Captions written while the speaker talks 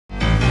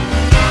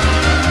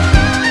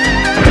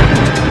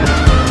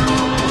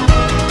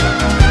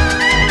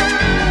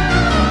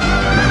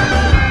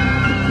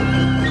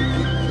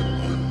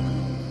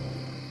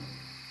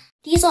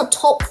are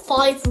top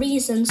 5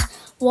 reasons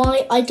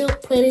why I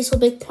don't play Little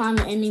Big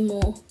Planet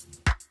anymore.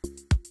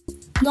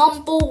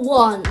 Number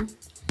 1.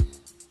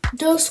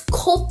 Those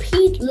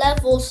copied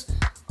levels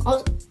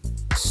are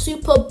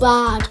super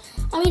bad.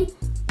 I mean,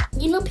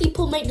 you know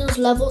people make those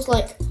levels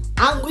like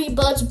Angry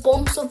Birds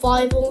Bomb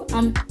Survival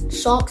and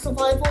Shark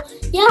Survival?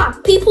 Yeah,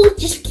 people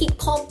just keep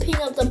copying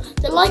of them.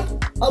 There are like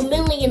a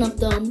million of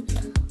them.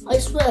 I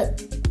swear,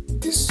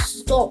 just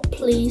stop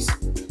please.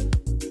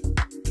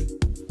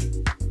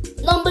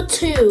 Number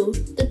 2,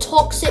 the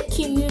toxic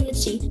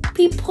community.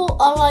 People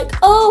are like,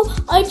 oh,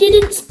 I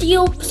didn't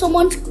steal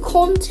someone's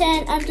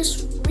content and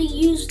just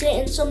reused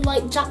it in some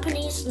like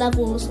Japanese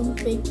level or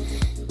something.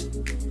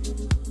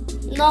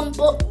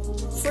 Number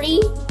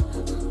 3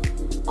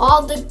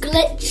 are the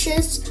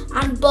glitches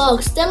and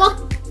bugs. There are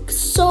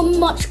so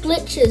much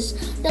glitches.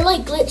 They're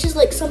like glitches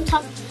like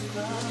sometimes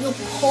your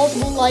pod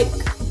will like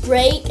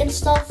break and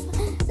stuff,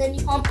 then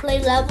you can't play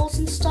levels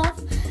and stuff.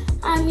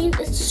 I mean,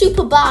 it's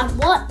super bad.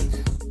 What?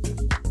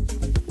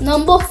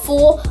 Number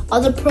 4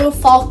 are the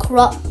profile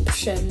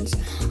corruptions.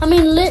 I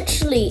mean,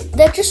 literally,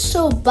 they're just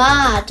so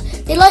bad.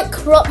 They like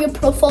corrupt your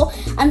profile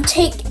and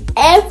take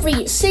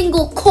every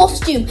single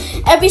costume,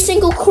 every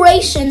single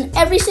creation,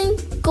 every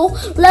single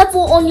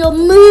level on your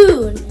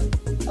moon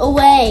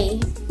away.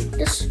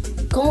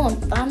 Just gone,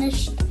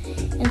 vanished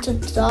into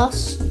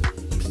dust,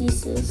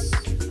 pieces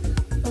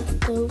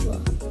left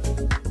over.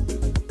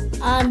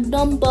 And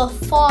number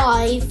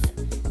 5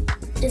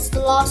 is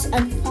the last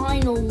and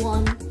final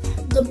one,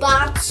 the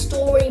bad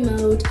story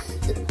mode.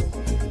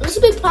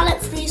 Little Big Planet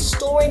 3's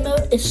story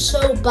mode is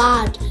so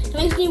bad. It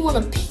makes me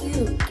want to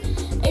puke.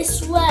 I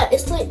swear,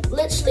 it's like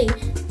literally,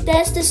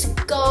 there's this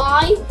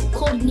guy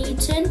called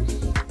Newton.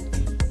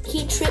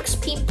 He tricks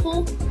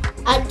people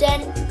and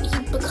then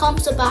he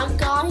becomes a bad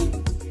guy.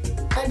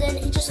 And then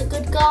he's just a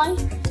good guy.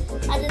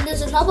 And then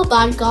there's another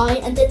bad guy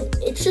and then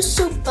it's just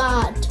so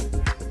bad.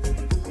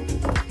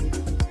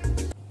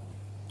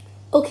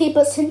 Okay,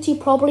 but since you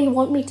probably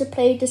want me to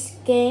play this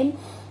game,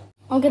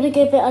 I'm gonna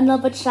give it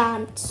another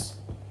chance.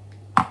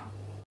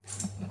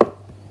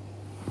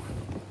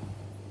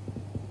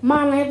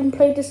 Man, I haven't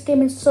played this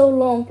game in so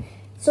long.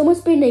 It's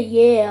almost been a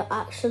year,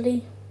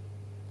 actually.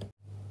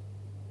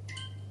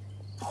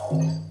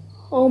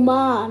 Oh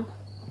man.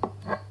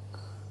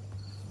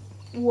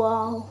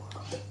 Wow.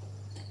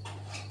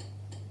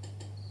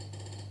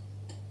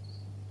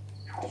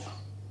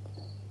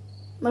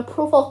 My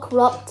profile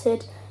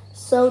corrupted,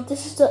 so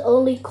this is the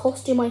only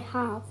costume I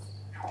have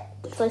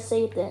because I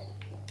saved it.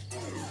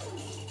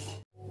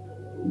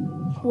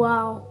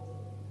 Wow.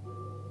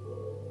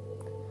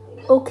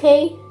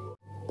 Okay.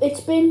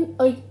 It's been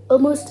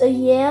almost a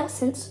year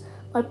since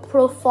my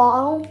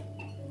profile,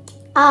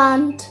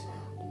 and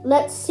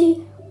let's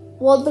see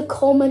what the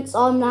comments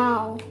are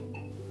now.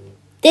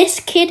 This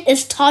kid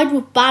is tied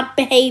with bad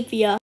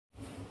behavior.